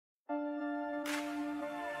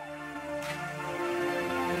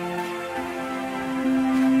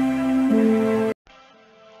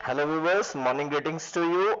Hello viewers, morning greetings to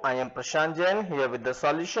you. I am Prashant Jain here with the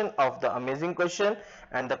solution of the amazing question,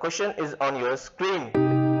 and the question is on your screen.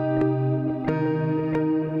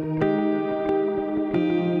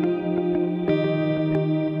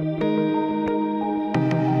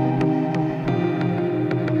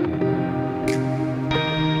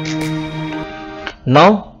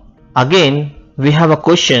 Now again we have a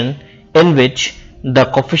question in which the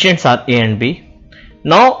coefficients are a and b.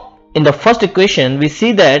 Now in the first equation we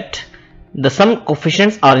see that the some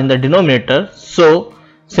coefficients are in the denominator, so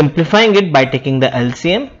simplifying it by taking the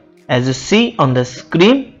LCM as you see on the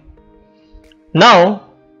screen. Now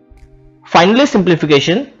finally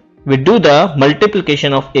simplification, we do the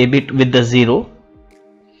multiplication of AB with the 0,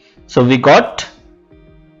 so we got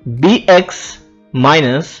bx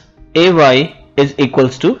minus ay is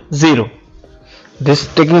equals to 0.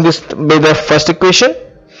 Taking this by the first equation,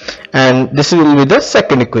 and this will be the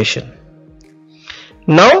second equation.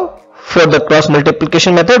 Now for the cross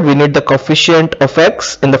multiplication method, we need the coefficient of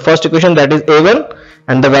x in the first equation, that is a1,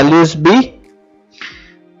 and the value is b.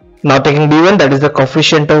 Now taking b1, that is the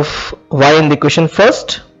coefficient of y in the equation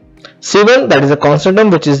first, c1, that is the constant term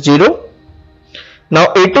which is 0. Now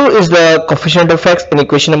a2 is the coefficient of x in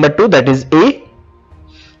equation number 2, that is a.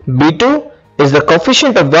 b2 is the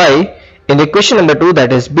coefficient of y in the equation number 2,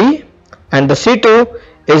 that is b, and the c2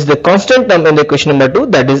 is the constant term in the equation number 2,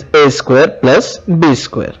 that is a square plus b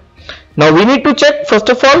square. Now we need to check first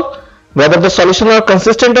of all whether the solution are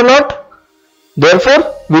consistent or not.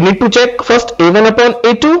 Therefore we need to check first a1 upon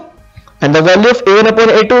a2, and the value of a1 upon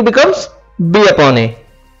a2 becomes b upon a.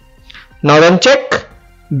 Now then check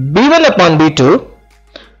b1 upon b2,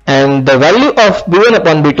 and the value of b1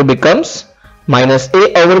 upon b2 becomes minus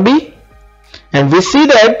a over b, and we see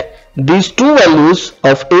that these two values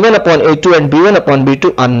of a1 upon a2 and b1 upon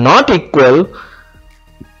b2 are not equal,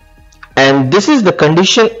 and this is the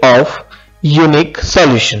condition of unique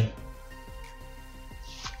solution.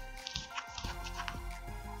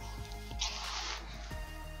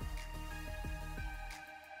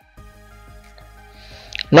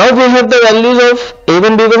 Now we have the values of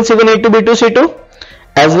a1, b1, c1, a2, b2, c2,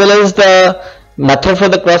 as well as the method for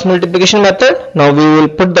the cross multiplication method. Now we will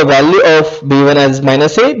put the value of b1 as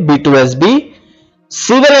minus a, b2 as b,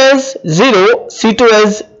 c1 as 0, c2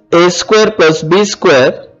 as a square plus b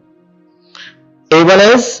square, a1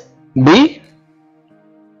 as b,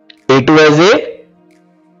 a2 as a,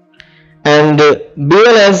 and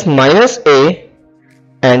b1 as minus a,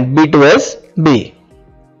 and b2 as b.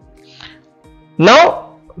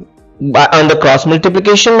 Now on the cross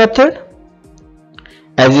multiplication method,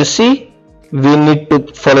 as you see, we need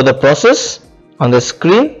to follow the process on the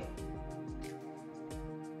screen.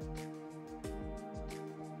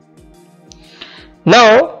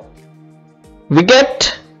 Now we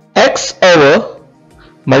get x over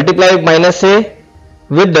multiply minus a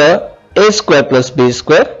with the a square plus b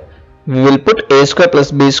square. We will put a square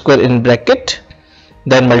plus b square in bracket,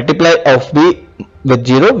 then multiply of b with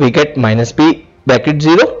 0, we get minus b bracket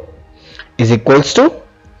 0 is equals to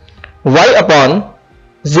y upon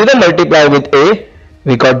 0 multiply with a,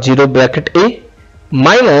 we got 0 bracket a,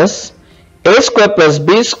 minus a square plus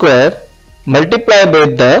b square multiply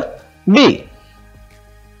with the b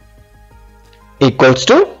equals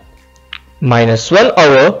to minus 1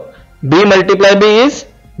 over b multiply b is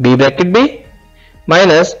b bracket b,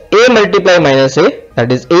 minus a multiply minus a,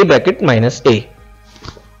 that is a bracket minus a.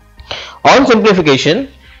 On simplification,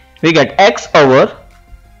 we get x over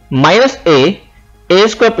minus a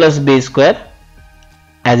square plus b square,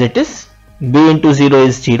 as it is, b into 0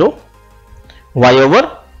 is 0, y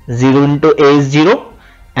over 0 into a is 0,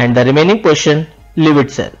 and the remaining portion leave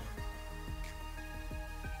itself,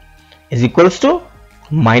 is equals to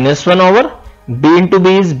minus 1 over b into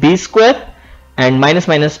b is b square, and minus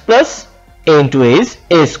minus plus a into a is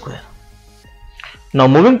a square. Now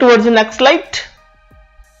moving towards the next slide,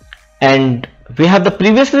 and we have the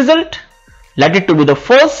previous result. Let it to be the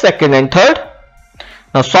first, second and third.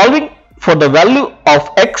 Now solving for the value of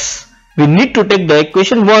x, we need to take the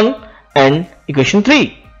equation 1 and equation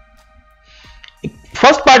 3.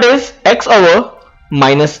 First part is x over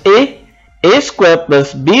minus a square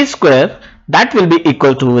plus b square, that will be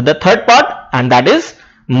equal to the third part, and that is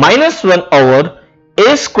minus 1 over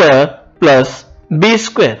a square plus b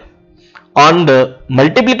square. On the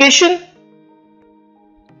multiplication,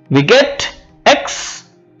 we get x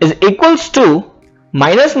is equals to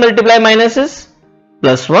minus multiply minus is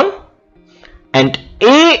plus 1, and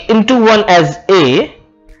a into 1 as a,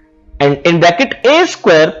 and in bracket a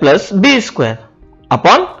square plus b square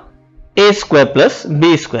upon a square plus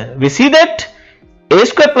b square. We see that a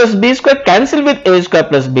square plus b square cancel with a square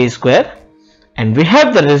plus b square, and we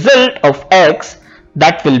have the result of x,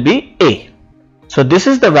 that will be a. So this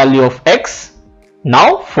is the value of x.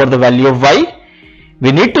 Now for the value of y,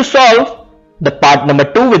 we need to solve the part number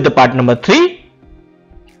 2 with the part number 3.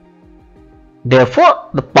 Therefore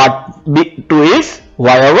the part B2 is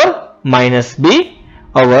y over minus b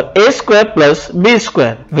over a square plus b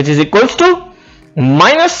square, which is equals to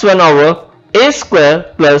minus 1 over a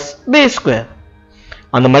square plus b square.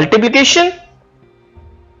 On the multiplication,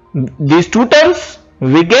 these two terms,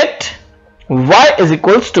 we get y is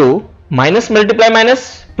equals to minus multiply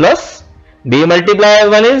minus plus, b multiply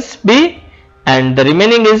 1 is b, and the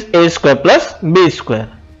remaining is a square plus b square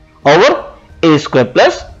over a square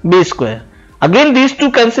plus b square. Again these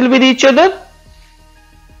two cancel with each other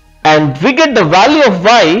and we get the value of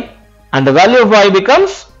y, and the value of y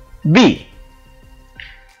becomes b.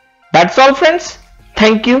 That's all friends.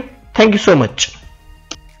 Thank you so much.